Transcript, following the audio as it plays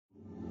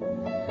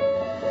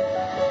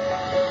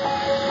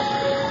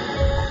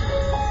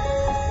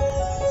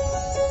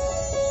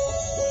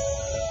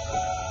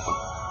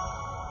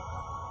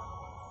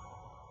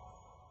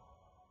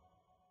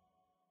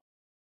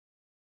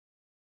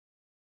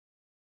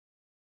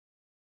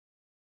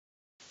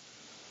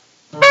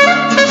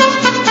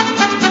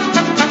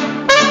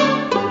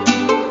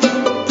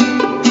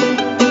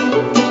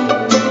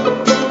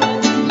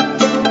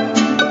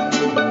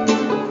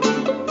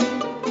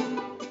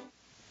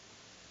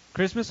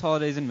Christmas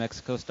holidays in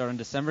Mexico start on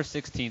December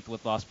 16th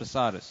with Las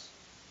Posadas.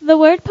 The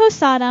word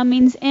posada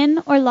means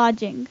inn or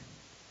lodging.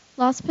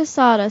 Las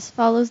Posadas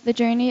follows the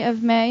journey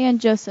of Mary and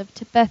Joseph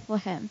to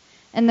Bethlehem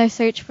and their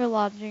search for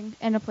lodging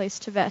and a place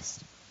to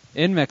rest.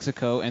 In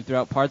Mexico and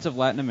throughout parts of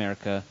Latin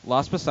America,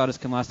 Las Posadas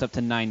can last up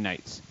to 9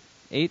 nights.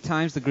 8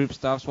 times the group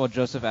stops while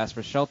Joseph asks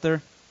for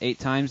shelter. 8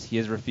 times he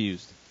is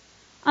refused.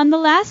 On the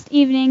last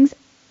evenings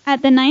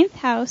at the 9th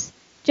house,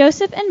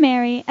 Joseph and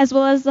Mary, as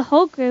well as the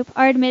whole group,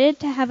 are admitted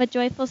to have a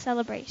joyful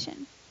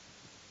celebration.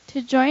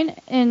 To join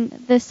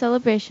in this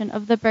celebration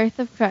of the birth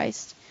of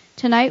Christ,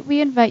 tonight we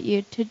invite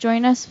you to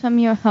join us from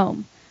your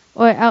home,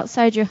 or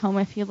outside your home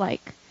if you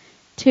like,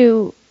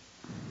 to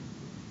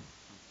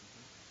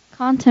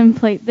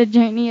contemplate the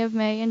journey of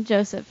Mary and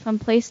Joseph from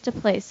place to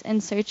place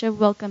in search of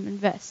welcome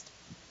and rest.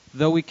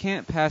 Though we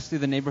can't pass through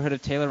the neighborhood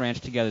of Taylor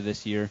Ranch together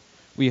this year,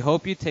 we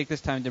hope you take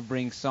this time to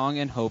bring song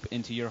and hope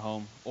into your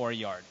home or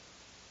yard.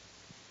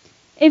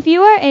 If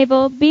you are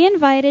able, be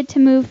invited to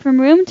move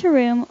from room to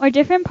room or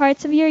different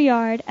parts of your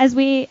yard as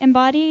we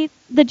embody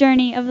the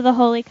journey of the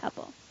holy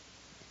couple.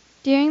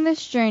 During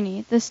this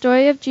journey, the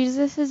story of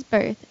Jesus'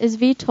 birth is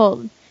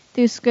retold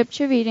through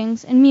scripture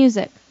readings and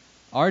music.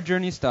 Our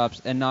journey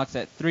stops and knocks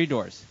at 3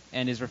 doors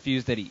and is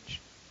refused at each.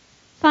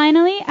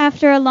 Finally,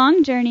 after a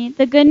long journey,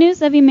 the good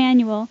news of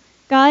Emmanuel,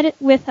 God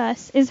with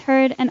us, is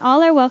heard and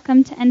all are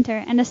welcome to enter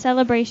and a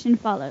celebration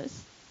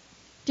follows.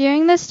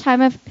 During this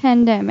time of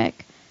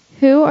pandemic,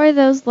 who are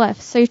those left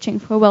searching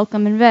for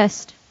welcome and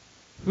rest?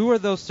 Who are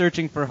those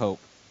searching for hope?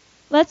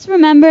 Let's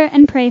remember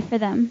and pray for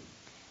them.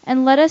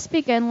 And let us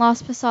begin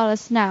Las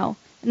Posadas now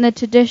in the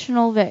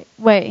traditional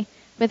way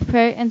with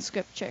prayer and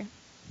scripture.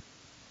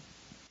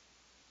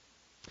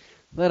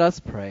 Let us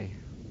pray.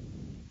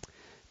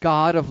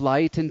 God of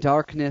light and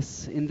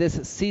darkness, in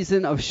this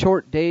season of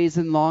short days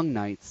and long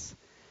nights,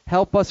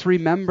 help us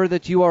remember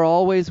that you are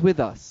always with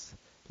us,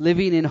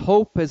 living in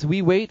hope as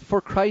we wait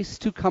for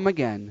Christ to come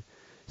again.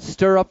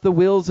 Stir up the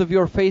wills of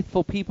your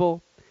faithful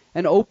people,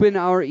 and open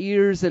our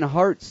ears and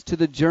hearts to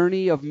the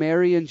journey of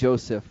Mary and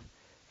Joseph,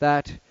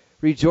 that,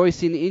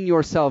 rejoicing in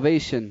your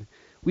salvation,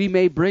 we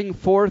may bring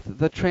forth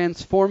the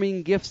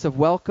transforming gifts of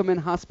welcome and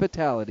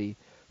hospitality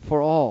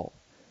for all,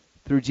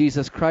 through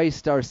Jesus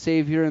Christ our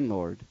Savior and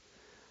Lord.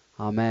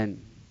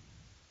 Amen.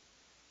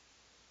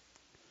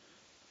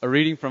 A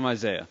reading from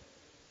Isaiah.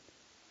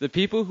 The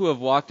people who have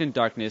walked in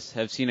darkness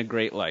have seen a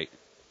great light.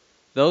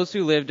 Those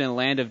who lived in a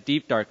land of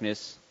deep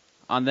darkness,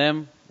 on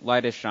them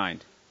light has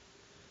shined.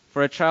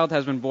 For a child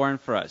has been born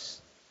for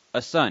us,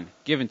 a son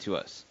given to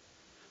us.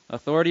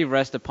 Authority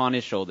rests upon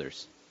his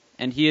shoulders,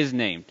 and he is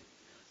named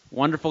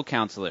Wonderful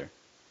Counselor,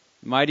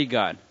 Mighty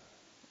God,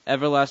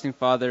 Everlasting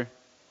Father,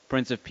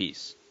 Prince of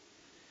Peace.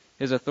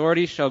 His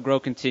authority shall grow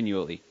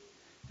continually,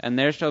 and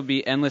there shall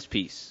be endless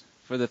peace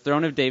for the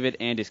throne of David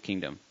and his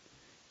kingdom.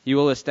 He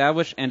will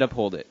establish and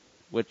uphold it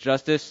with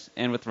justice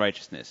and with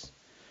righteousness,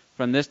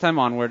 from this time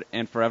onward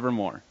and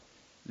forevermore.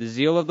 The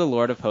zeal of the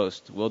Lord of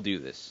hosts will do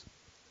this.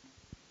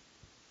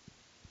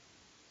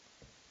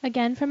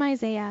 Again from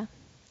Isaiah.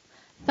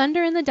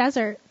 Thunder in the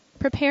desert,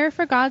 prepare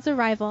for God's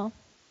arrival.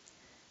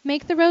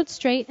 Make the road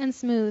straight and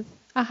smooth,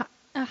 a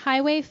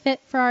highway fit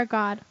for our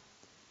God.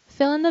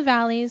 Fill in the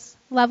valleys,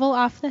 level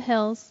off the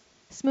hills,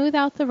 smooth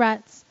out the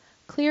ruts,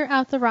 clear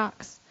out the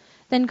rocks.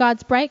 Then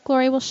God's bright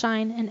glory will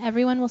shine, and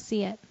everyone will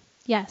see it.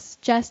 Yes,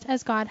 just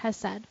as God has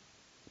said.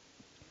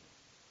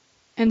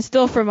 And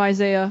still from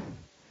Isaiah.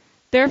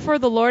 Therefore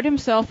the Lord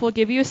himself will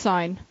give you a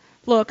sign.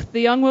 Look, the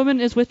young woman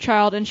is with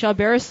child and shall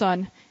bear a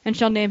son, and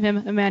shall name him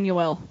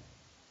Emmanuel.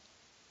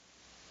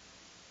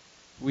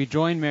 We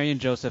join Mary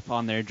and Joseph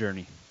on their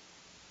journey.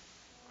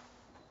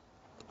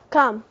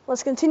 Come,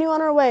 let's continue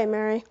on our way,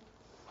 Mary.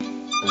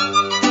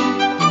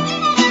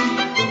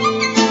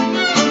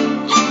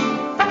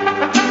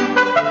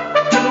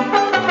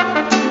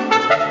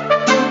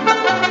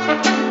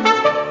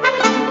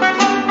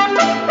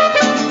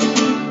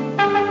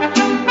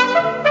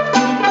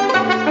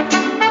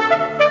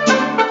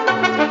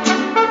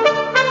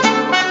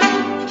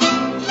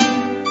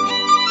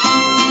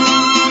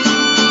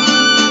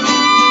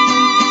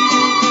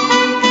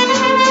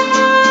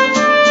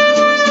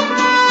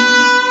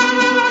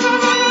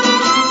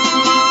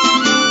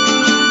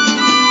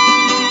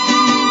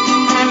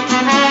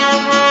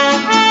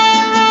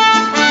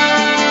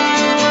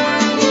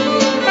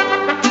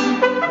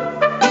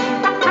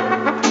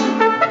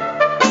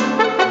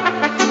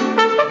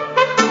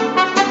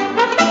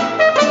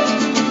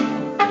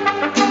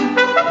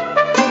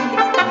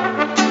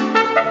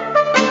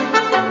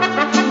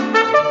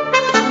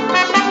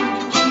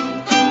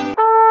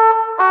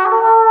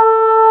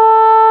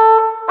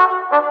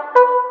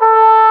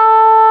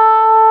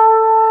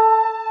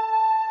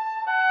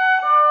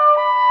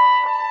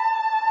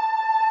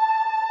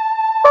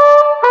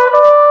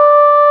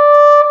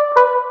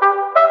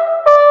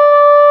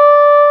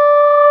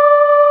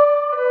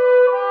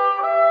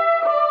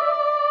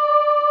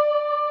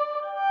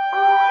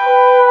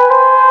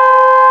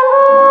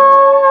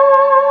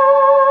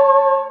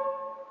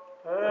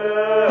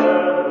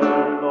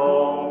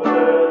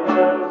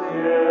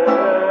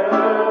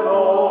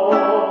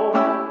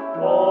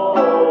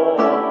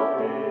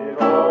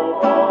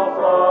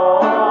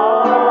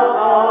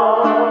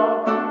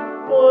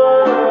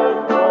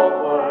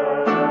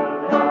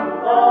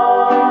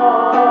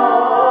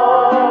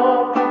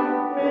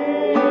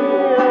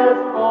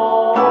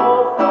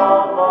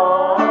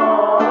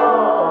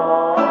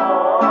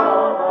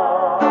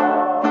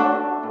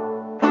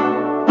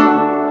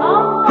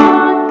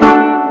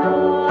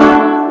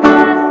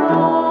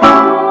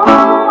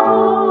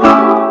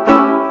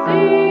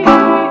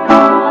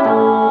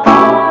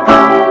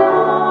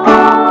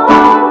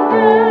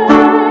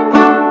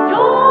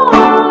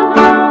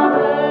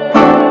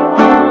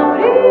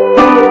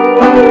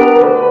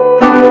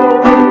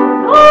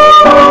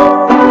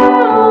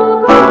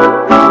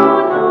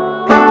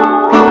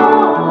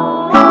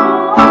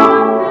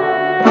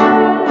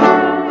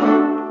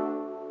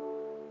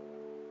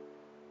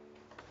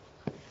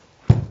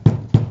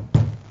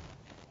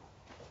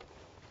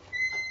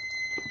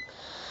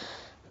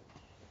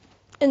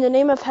 In the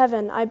name of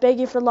heaven, I beg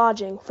you for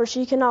lodging, for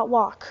she cannot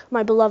walk,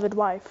 my beloved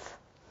wife.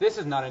 This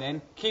is not an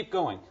inn. Keep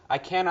going. I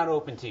cannot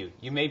open to you.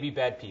 You may be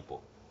bad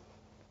people.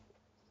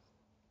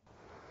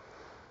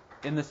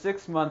 In the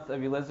 6th month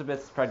of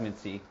Elizabeth's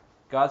pregnancy,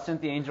 God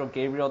sent the angel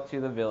Gabriel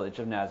to the village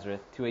of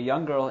Nazareth to a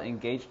young girl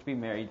engaged to be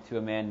married to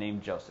a man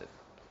named Joseph.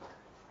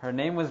 Her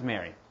name was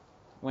Mary.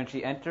 When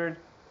she entered,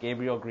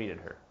 Gabriel greeted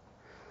her.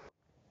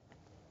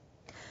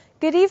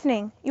 Good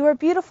evening. You are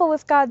beautiful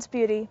with God's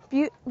beauty,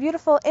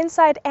 beautiful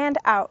inside and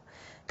out.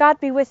 God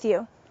be with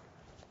you.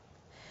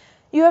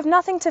 You have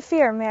nothing to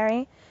fear,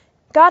 Mary.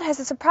 God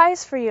has a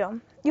surprise for you.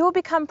 You will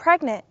become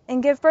pregnant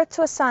and give birth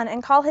to a son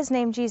and call his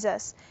name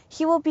Jesus.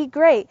 He will be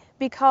great,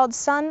 be called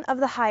Son of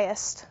the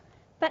Highest.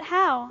 But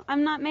how?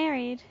 I'm not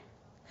married.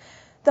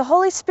 The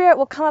Holy Spirit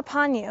will come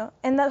upon you,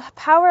 and the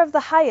power of the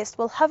Highest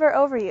will hover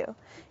over you.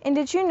 And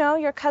did you know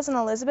your cousin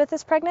Elizabeth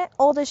is pregnant,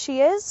 old as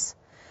she is?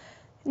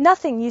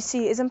 Nothing, you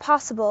see, is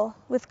impossible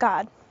with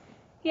God.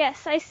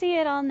 Yes, I see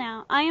it all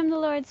now. I am the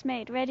Lord's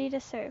maid, ready to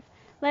serve.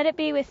 Let it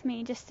be with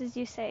me, just as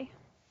you say.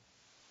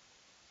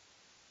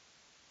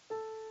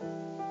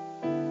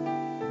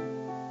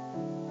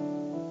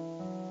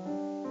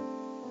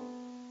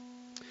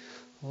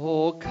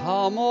 O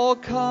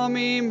come,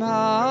 Emmanuel,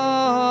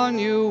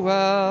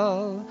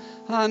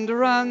 and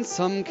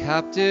ransom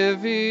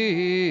captive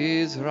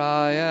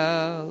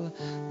Israel,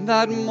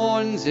 that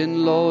mourns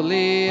in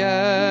lowly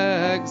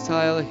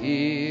exile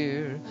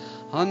here,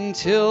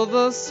 until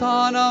the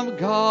Son of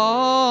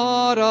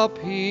God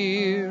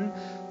appear.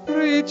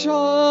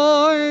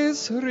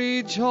 Rejoice,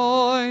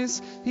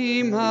 rejoice,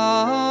 Emmanuel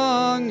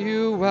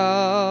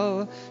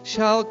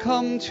shall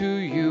come to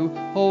you,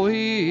 O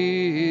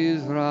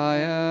Israel.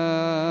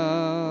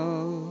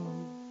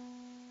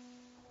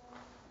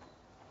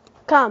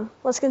 Come,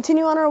 let's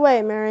continue on our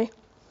way, Mary.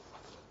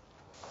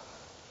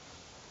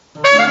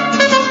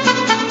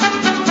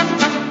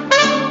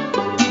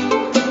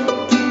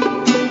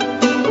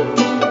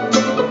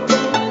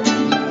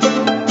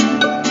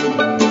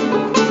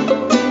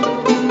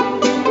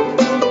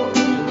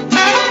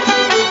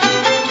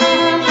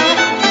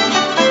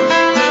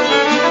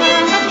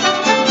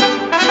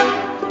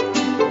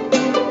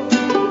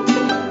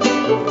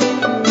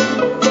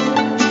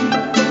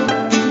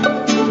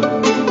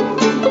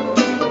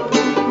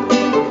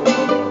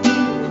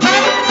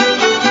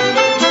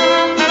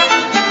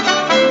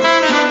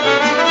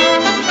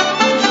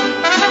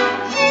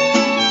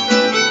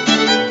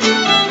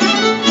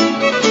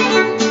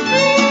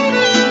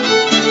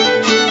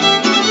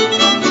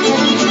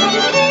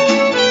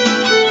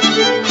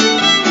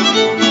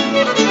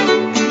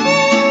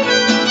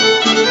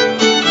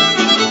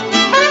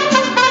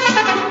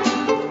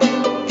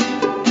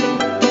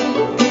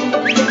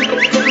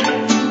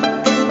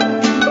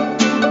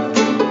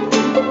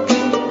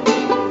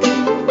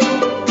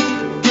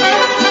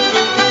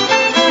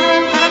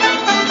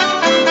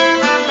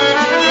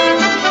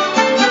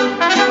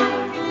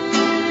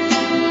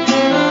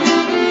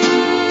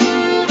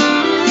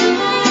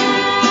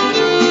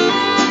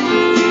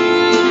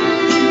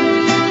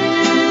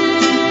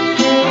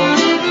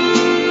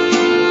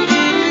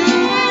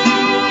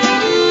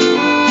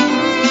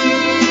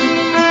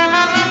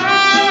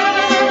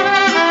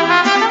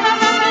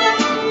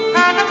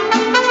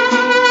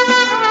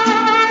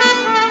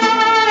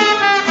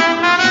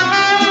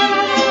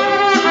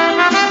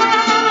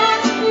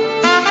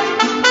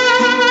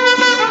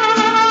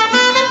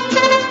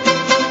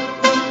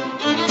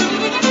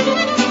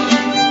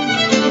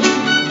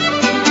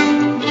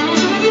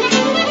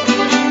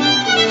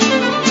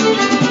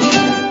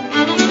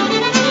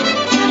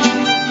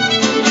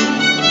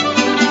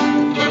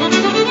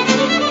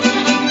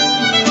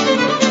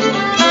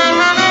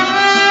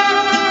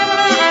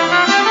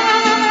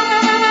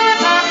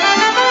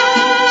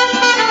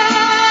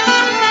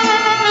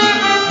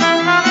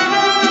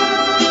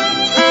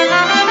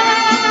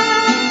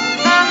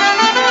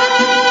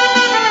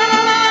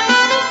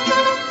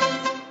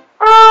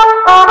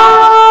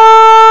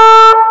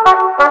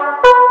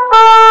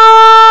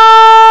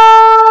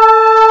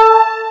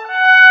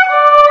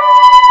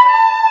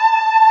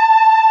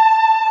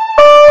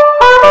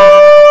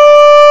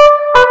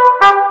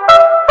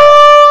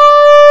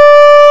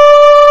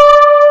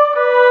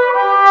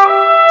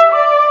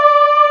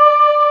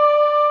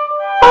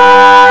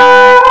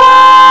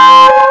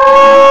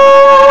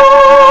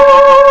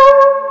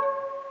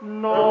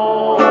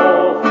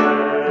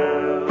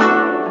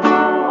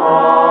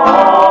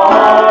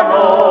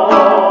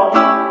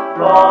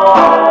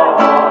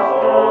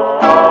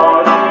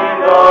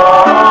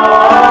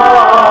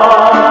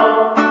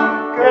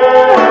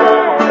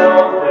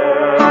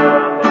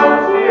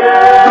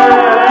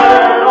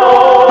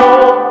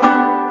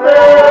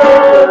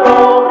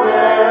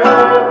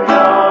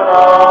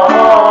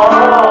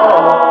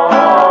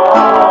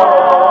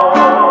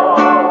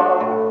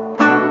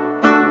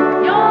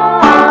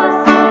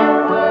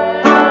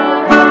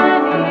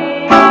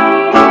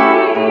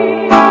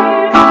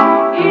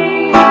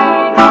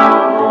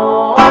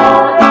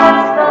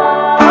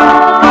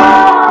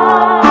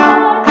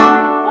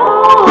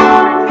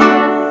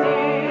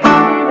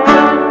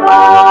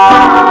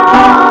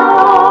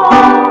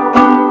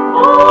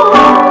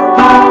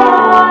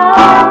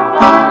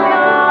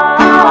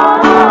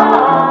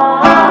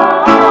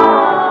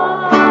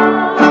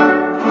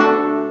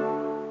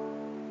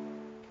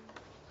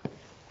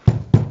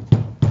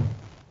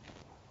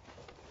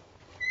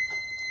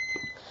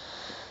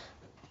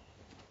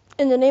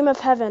 In the name of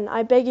heaven,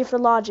 I beg you for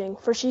lodging,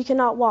 for she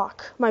cannot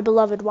walk, my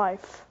beloved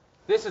wife.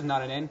 This is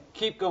not an inn.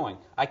 Keep going.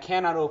 I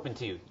cannot open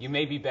to you. You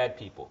may be bad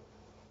people.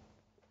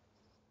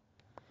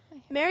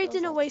 Mary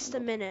didn't waste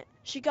a minute.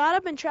 She got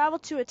up and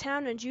traveled to a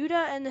town in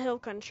Judah and the hill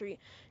country,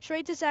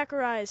 straight to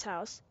Zachariah's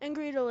house, and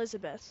greeted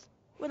Elizabeth.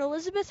 When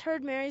Elizabeth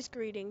heard Mary's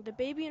greeting, the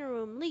baby in her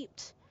womb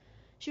leaped.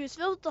 She was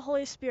filled with the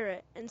Holy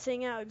Spirit and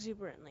sang out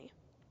exuberantly.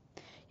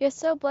 You're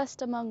so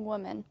blessed among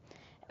women,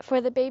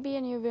 for the baby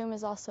in your womb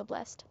is also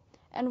blessed.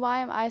 And why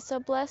am I so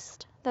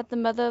blessed? That the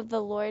mother of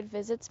the Lord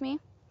visits me?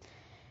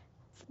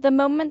 The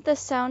moment the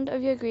sound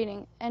of your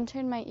greeting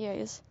entered my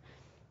ears,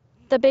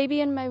 the baby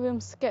in my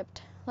womb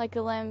skipped like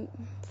a lamb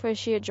for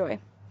sheer joy.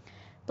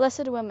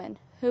 Blessed women,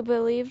 who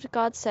believed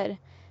God said,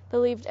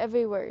 believed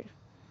every word.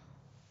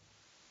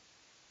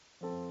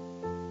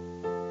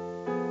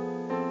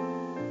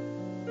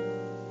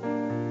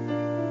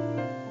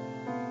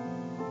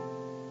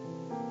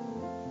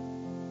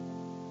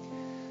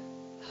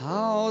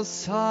 How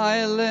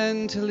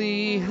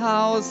silently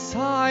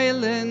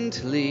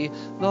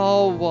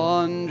the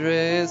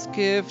wondrous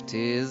gift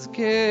is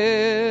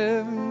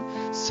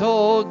given.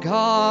 So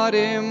God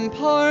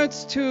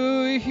imparts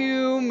to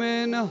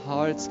human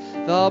hearts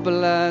the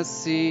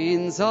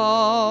blessings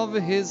of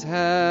his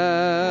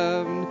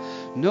heaven.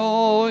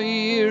 No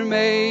ear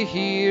may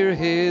hear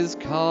his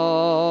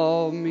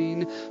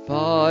coming,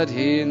 but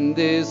in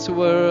this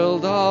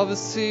world of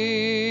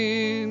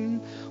sin,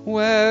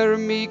 where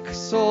meek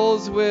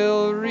souls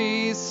will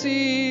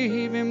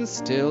receive him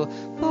still,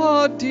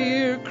 the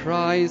dear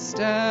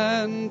Christ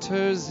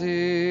enters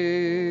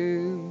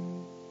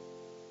in.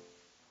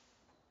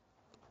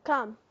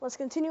 Come, let's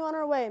continue on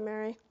our way,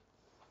 Mary.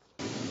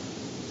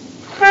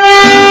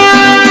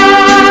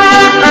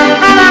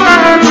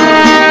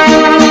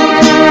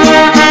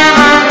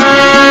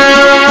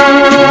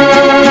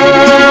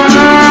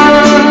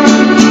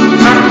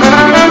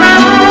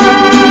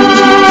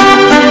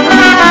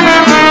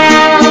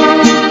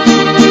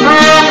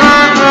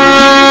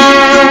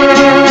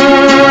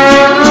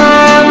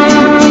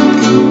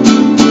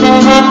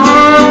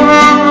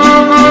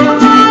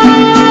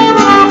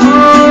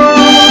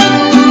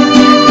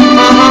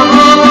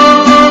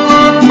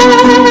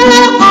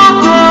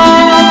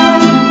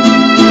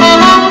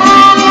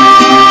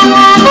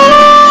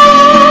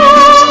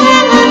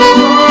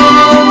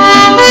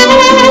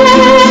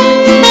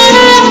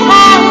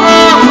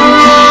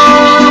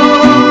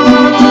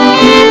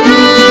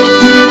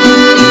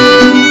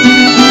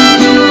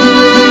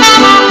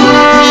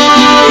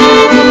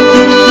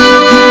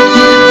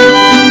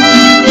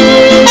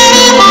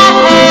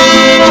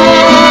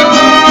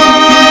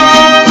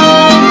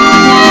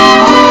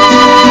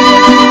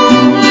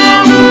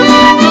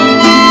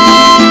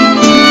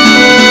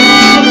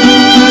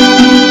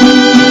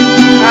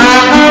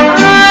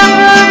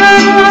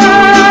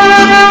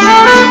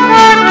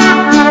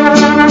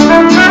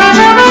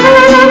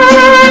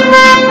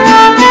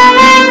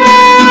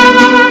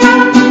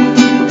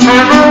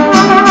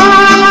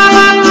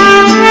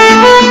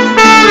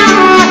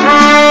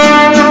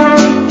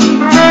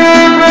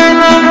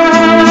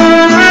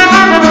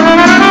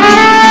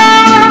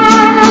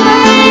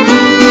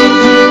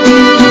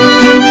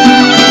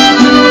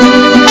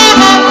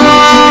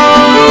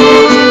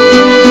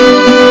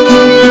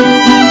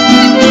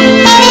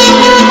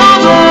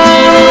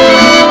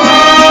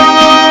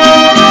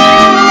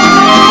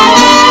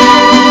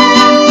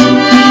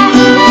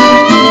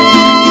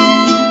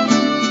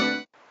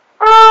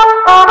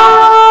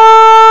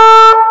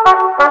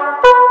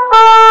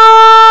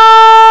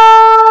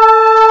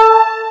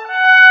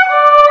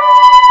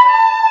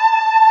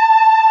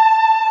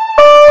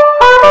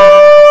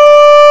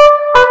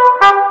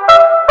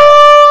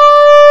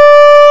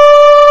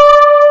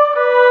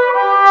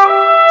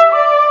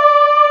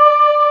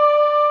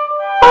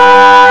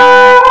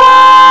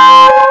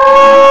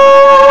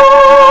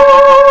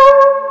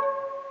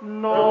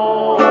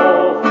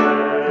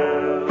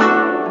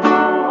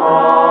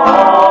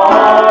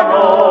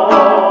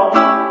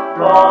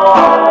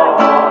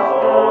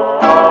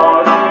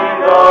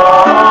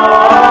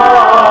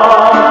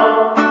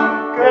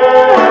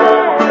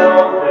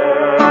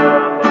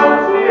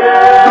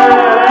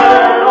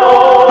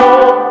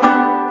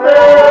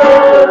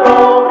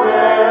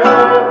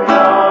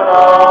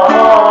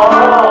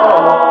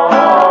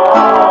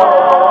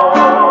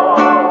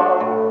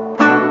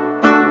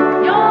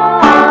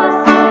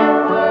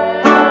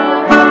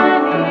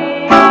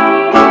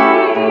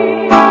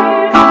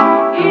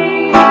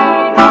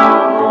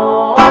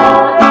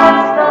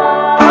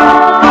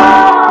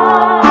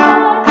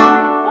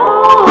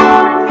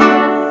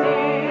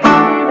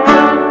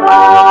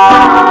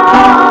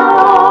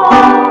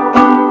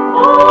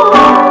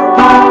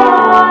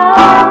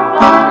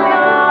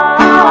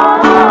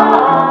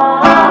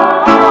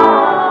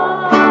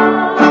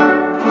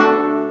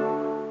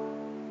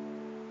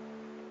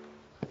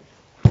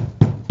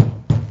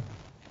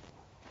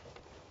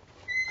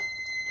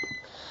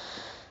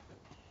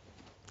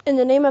 In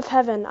the name of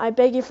heaven, I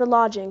beg you for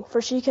lodging,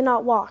 for she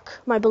cannot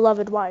walk, my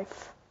beloved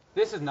wife.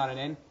 This is not an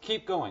inn.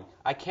 Keep going.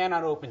 I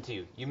cannot open to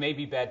you. You may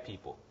be bad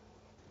people.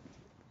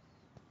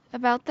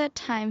 About that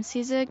time,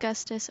 Caesar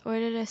Augustus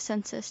ordered a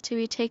census to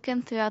be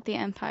taken throughout the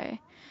empire.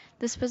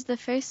 This was the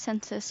first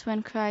census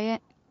when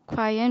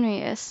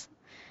Quirinius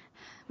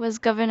was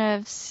governor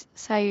of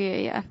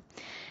Syria.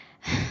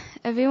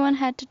 Everyone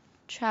had to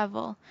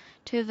travel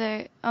to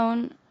their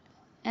own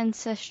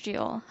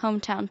ancestral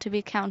hometown to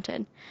be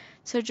counted.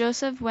 So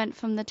Joseph went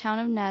from the town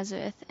of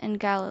Nazareth in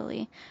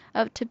Galilee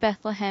up to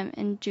Bethlehem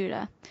in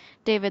Judah,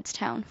 David's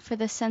town, for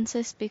the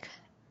census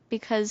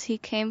because he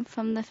came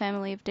from the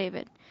family of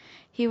David.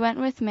 He went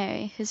with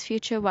Mary, his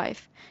future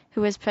wife,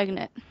 who was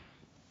pregnant.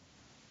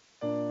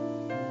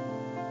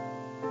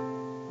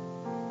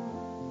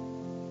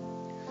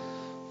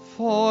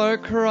 For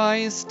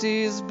Christ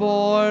is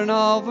born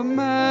of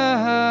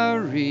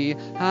Mary,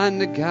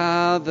 and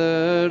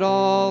gathered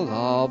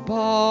all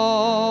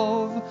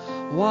above.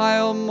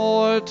 While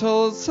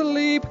mortals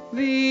sleep,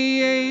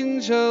 the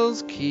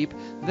angels keep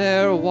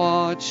their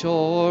watch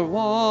o'er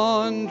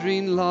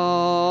wandering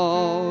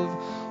love.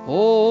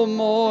 O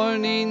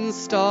morning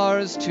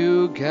stars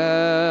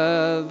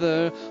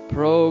together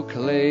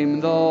proclaim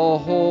the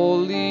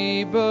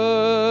holy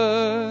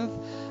birth,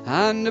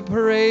 and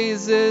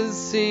praises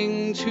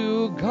sing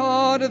to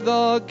God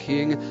the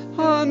King,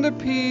 and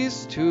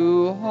peace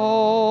to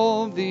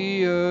all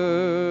the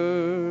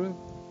earth.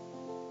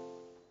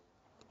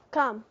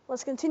 Come,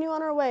 let's continue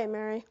on our way,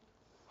 Mary.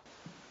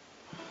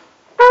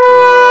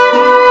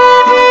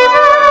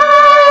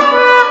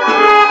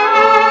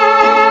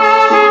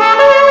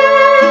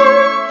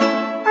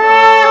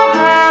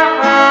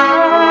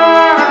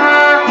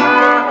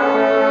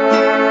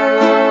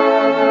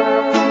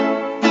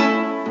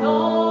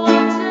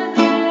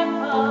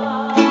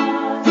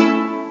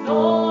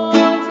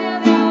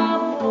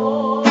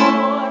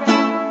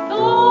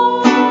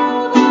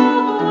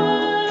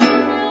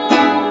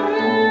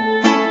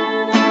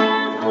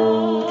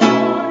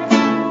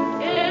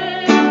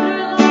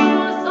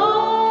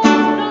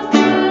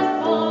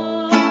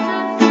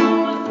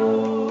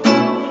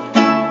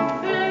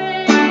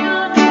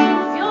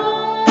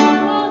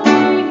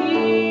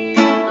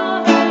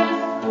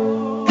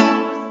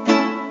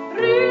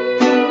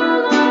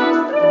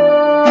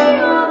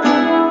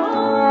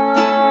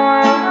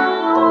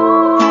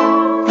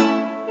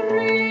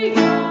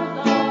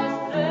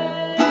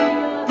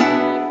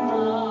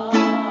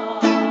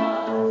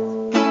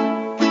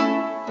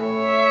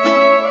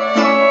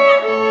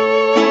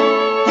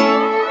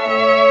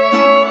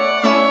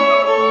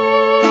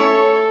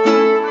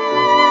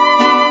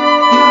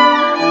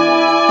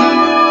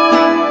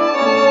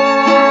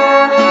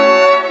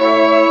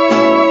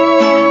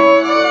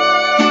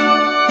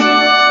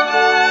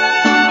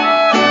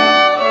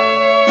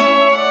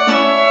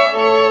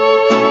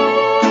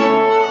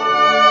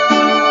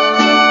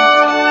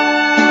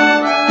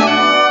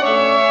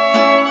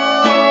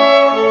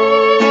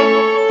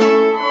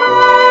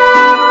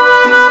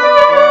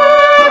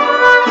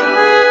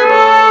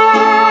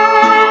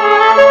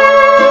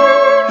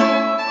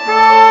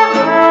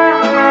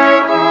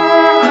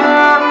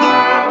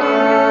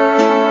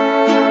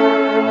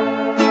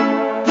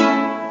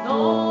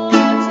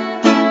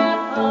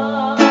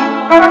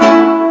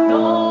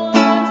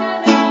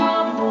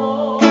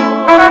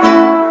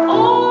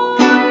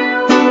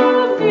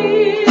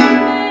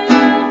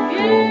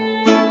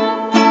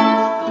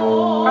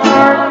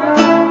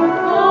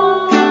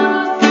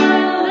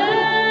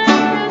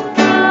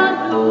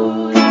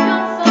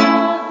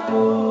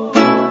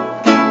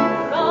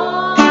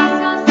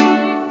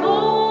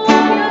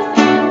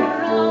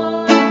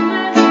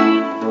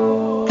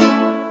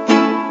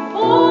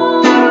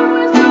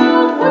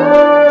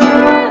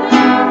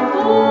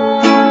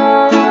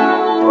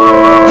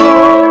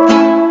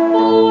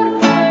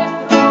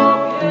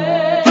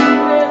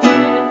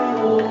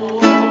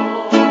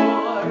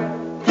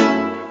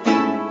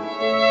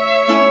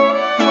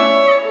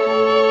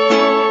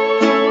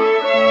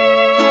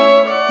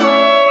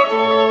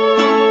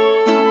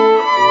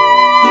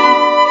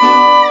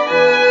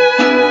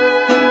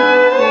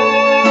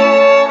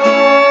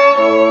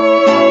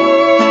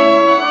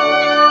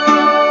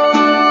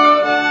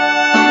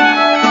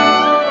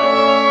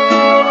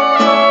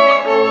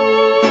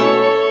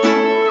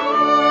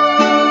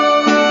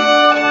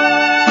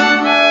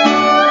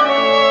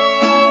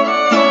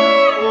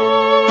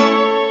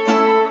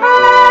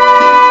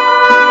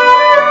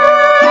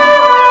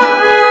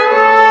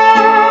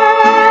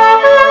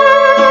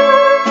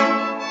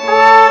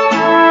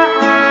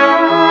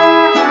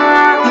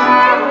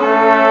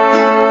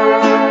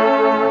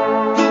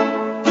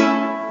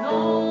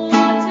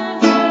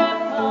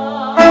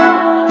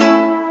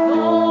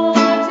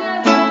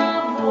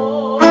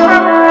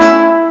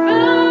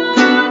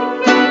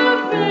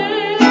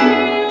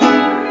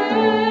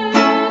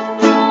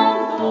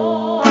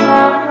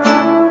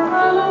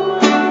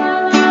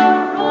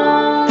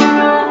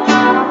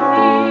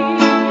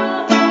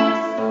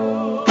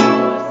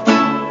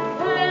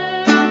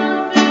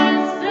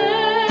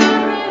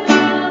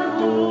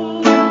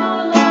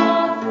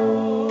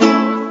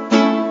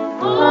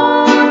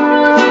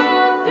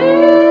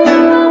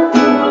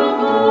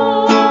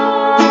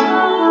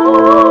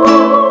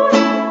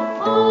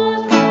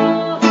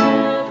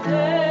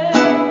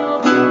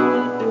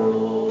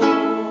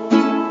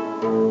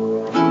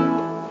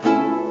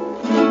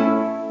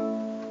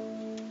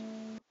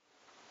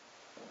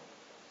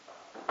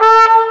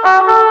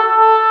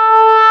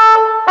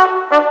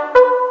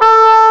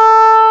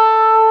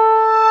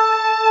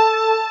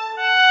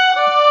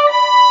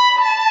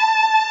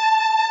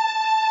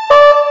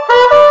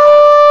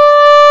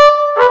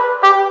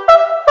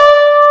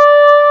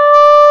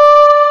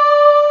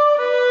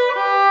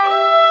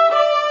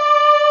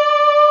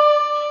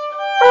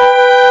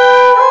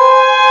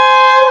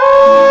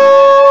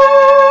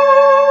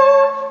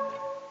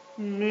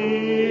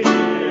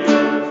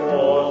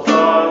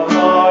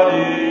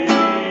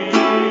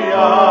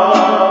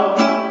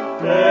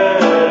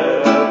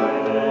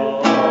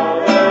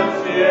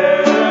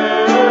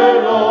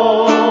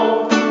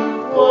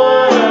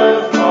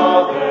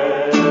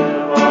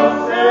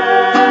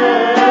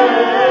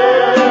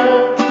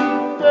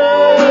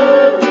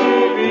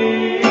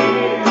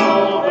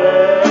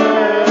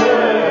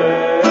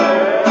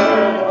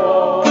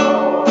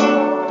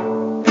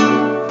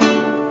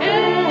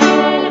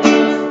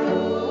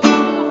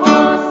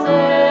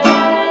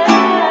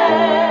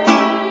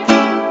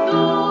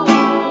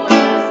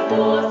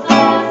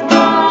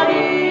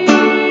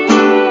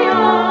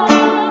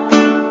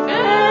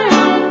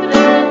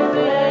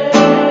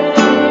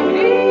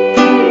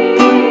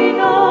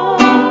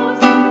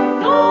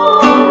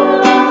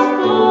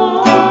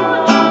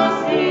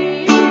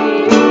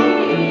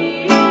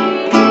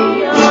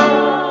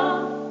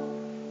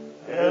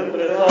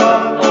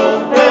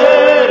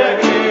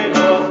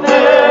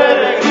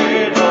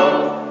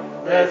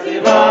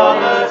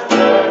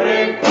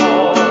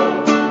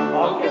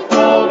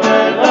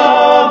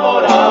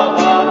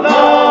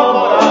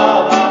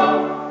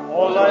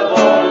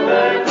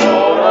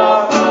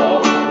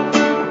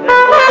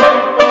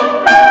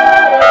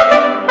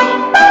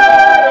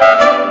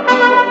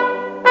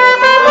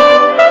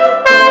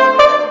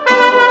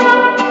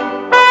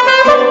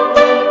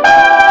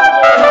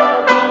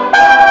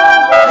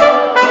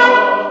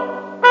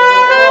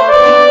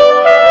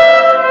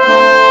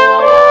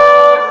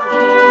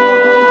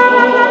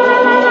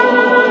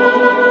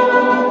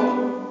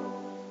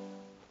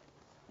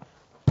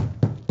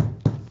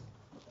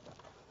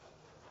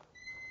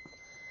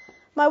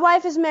 My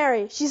wife is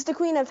Mary. She's the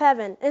Queen of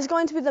Heaven and is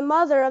going to be the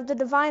mother of the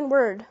divine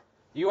Word.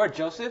 You are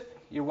Joseph?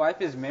 Your wife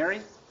is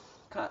Mary?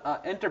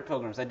 Enter,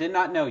 pilgrims. I did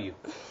not know you.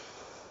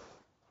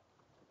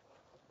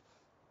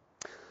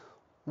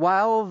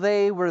 While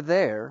they were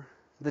there,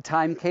 the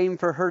time came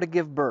for her to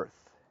give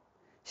birth.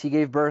 She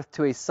gave birth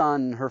to a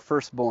son, her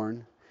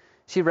firstborn.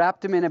 She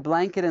wrapped him in a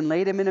blanket and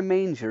laid him in a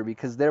manger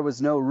because there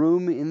was no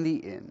room in the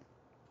inn.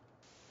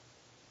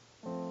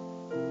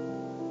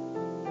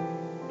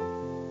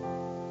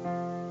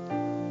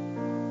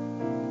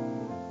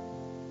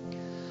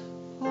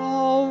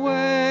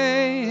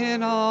 Away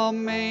in a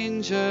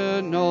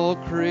manger, no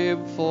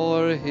crib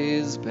for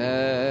his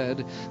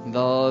bed,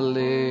 the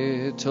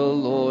little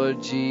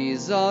Lord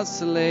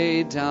Jesus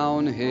laid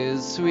down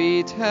his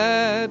sweet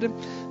head.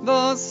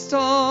 The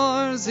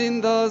stars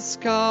in the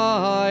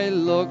sky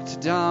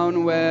looked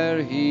down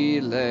where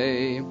he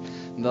lay,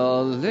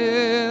 the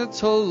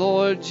little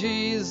Lord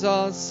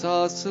Jesus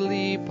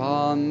asleep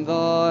on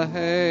the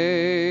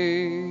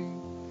hay.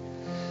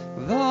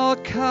 The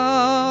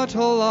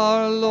cattle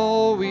are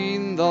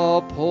lowing,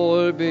 the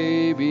poor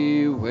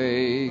baby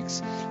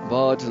wakes,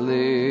 but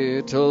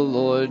little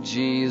Lord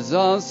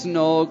Jesus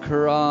no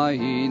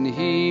crying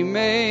he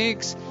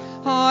makes.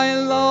 I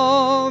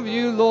love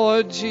you,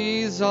 Lord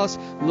Jesus,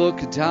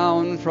 look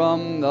down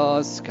from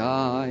the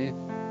sky,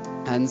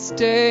 and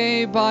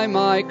stay by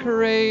my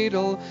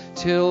cradle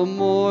till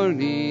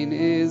morning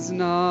is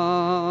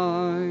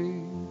nigh.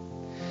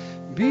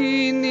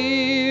 Be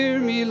near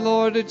me,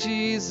 Lord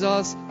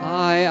Jesus,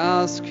 I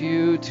ask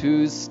you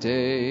to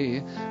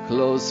stay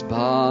close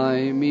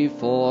by me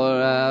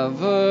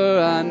forever,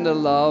 and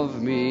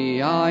love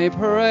me, I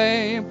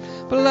pray.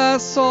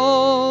 Bless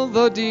all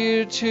the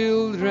dear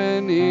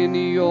children in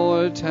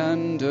your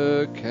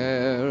tender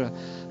care,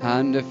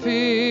 and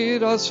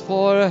fit us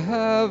for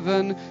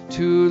heaven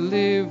to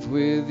live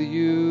with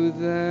you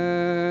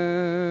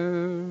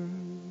there.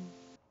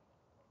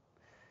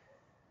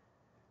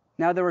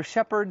 Now there were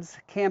shepherds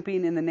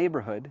camping in the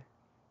neighborhood.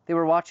 They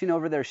were watching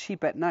over their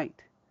sheep at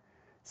night.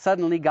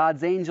 Suddenly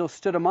God's angel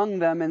stood among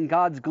them, and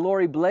God's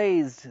glory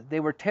blazed. They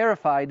were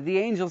terrified. The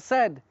angel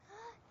said,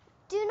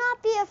 "Do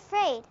not be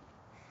afraid.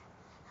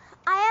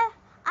 I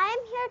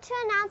am here to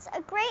announce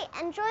a great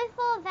and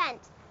joyful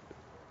event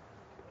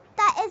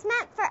that is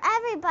meant for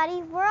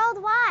everybody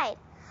worldwide.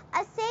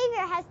 A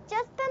Savior has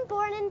just been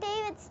born in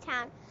David's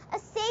town, a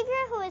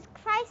Savior who is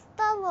Christ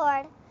the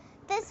Lord.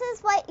 This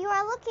is what you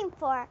are looking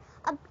for,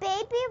 a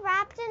baby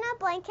wrapped in a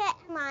blanket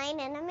lying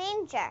in a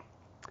manger."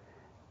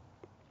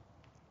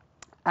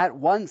 At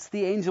once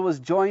the angel was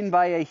joined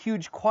by a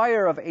huge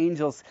choir of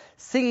angels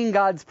singing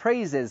God's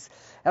praises.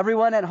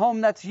 Everyone at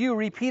home, that's you,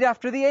 repeat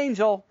after the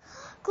angel.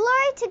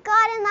 Glory to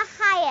God in the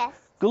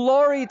highest.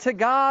 Glory to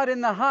God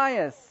in the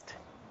highest.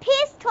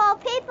 Peace to all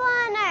people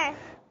on earth.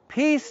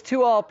 Peace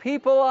to all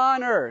people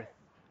on earth.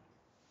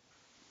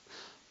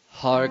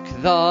 Hark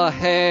the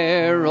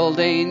herald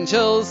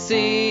angels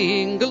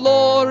sing,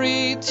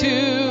 glory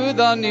to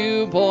the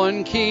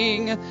newborn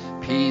King.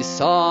 Peace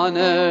on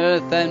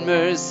earth and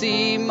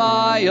mercy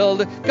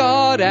mild,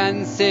 God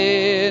and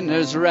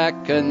sinners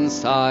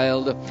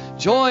reconciled.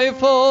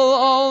 Joyful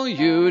all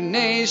you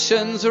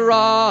nations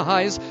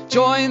rise,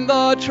 join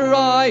the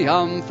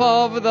triumph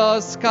of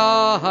the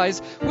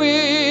skies.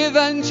 With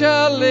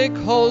angelic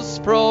hosts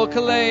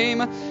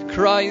proclaim,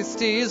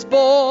 Christ is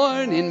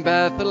born in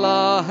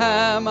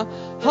Bethlehem.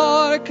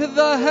 Hark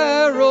the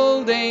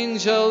herald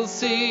angels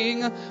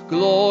sing,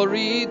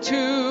 glory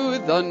to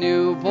the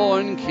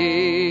newborn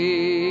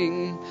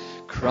King.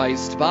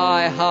 Christ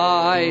by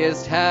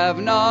highest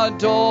heaven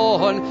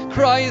adorned,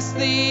 Christ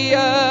the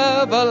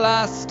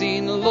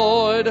everlasting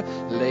Lord.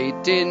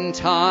 Late in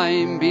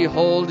time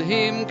behold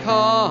him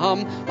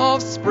come,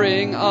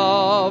 offspring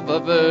of a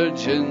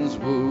virgin's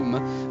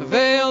womb.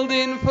 Veiled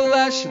in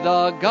flesh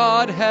the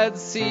Godhead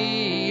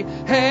see,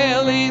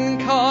 hail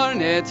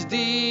incarnate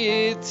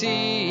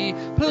deity,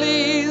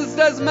 pleased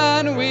as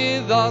man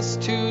with us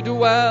to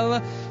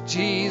dwell,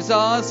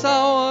 Jesus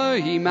our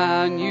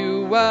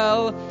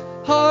Emmanuel.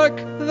 Hark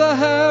the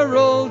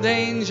herald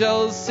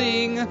angels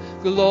sing,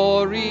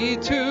 glory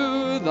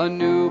to the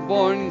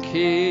newborn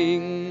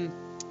King.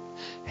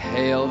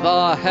 Hail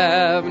the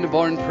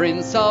heaven-born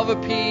Prince of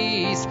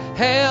Peace,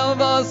 hail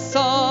the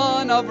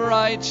Son of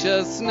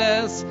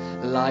Righteousness.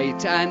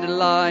 Light and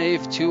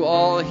life to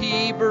all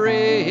he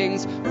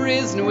brings,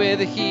 risen with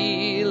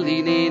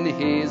healing in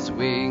his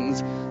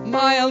wings.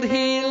 Mild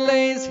he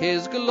lays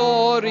his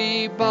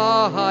glory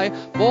by,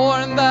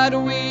 born that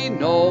we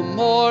no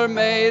more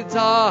may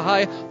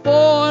die,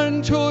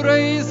 born to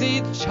raise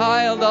each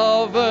child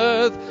of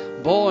earth,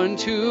 born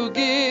to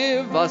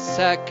give a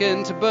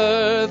second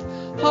birth.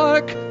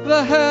 Hark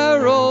the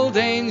herald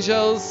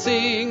angels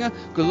sing,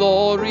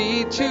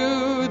 glory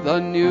to the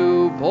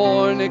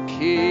newborn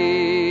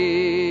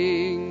King.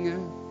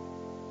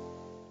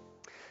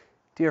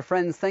 Dear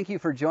friends, thank you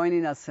for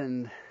joining us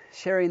and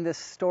sharing this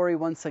story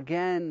once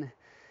again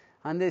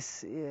on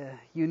this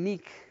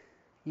unique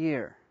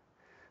year.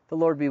 The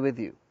Lord be with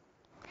you.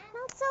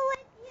 And also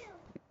with you.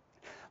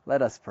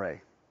 Let us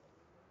pray.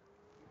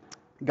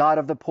 God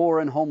of the poor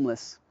and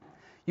homeless,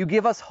 you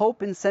give us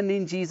hope in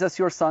sending Jesus,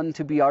 your Son,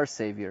 to be our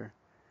Savior.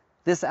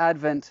 This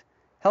Advent,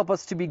 help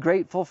us to be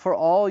grateful for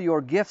all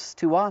your gifts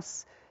to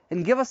us,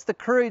 and give us the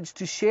courage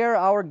to share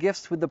our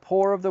gifts with the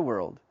poor of the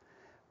world.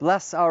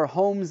 Bless our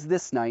homes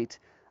this night,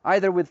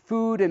 either with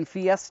food and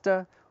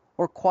fiesta,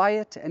 or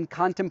quiet and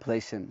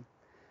contemplation,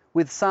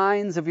 with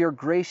signs of your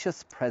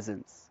gracious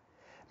presence.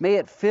 May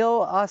it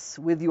fill us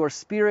with your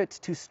Spirit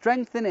to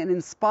strengthen and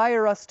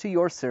inspire us to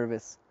your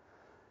service.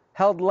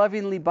 Held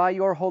lovingly by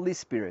your Holy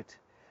Spirit,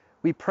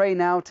 we pray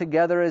now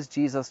together as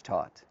Jesus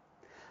taught.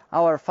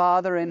 Our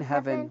Father in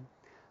heaven,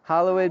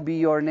 hallowed be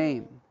your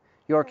name.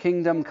 Your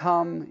kingdom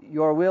come,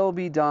 your will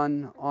be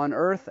done, on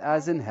earth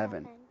as in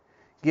heaven.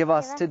 Give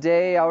us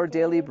today our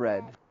daily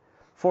bread.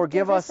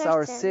 Forgive us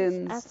our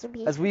sins,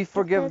 as we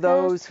forgive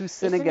those who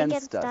sin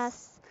against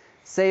us.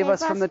 Save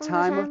us from the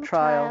time of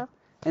trial,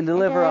 and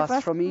deliver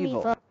us from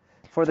evil.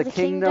 For the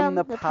kingdom,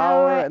 the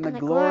power, and the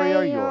glory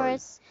are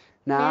yours,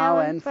 now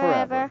and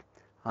forever.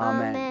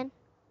 Amen.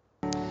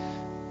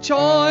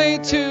 Joy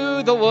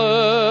to the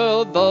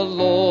world, the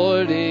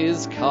Lord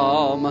is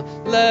come.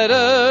 Let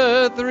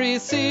earth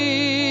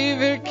receive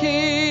her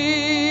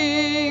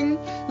King.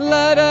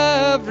 Let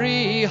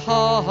every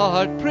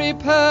heart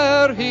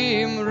prepare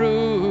him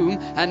room,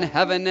 and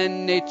heaven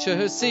and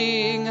nature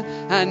sing,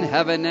 and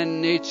heaven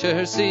and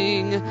nature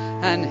sing,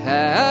 and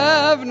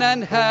heaven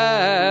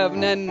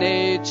and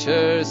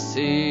nature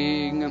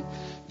sing.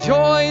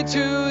 Joy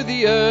to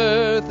the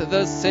earth,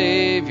 the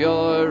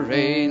Savior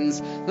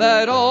reigns.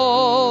 Let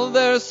all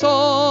their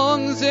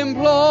songs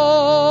employ,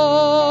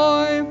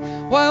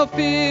 while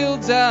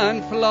fields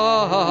and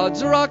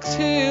floods, rocks,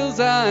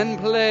 hills, and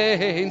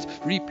plains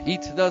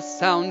repeat the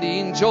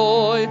sounding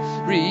joy,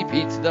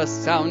 repeat the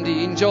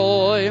sounding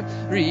joy,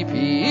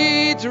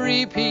 repeat,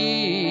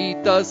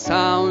 repeat the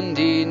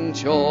sounding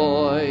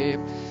joy.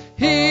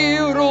 He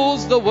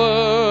rules the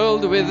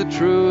world with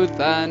truth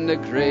and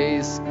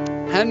grace,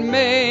 and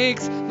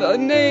makes the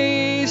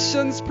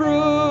nations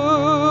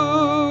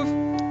prove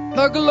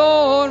the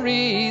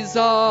glories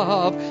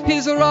of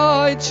his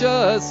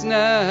righteousness,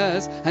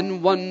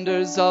 and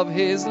wonders of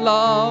his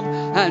love,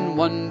 and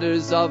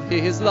wonders of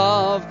his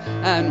love,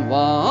 and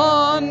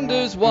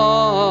wonders,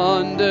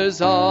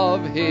 wonders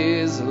of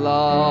his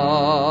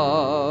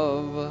love.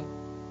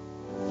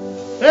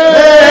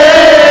 Hey!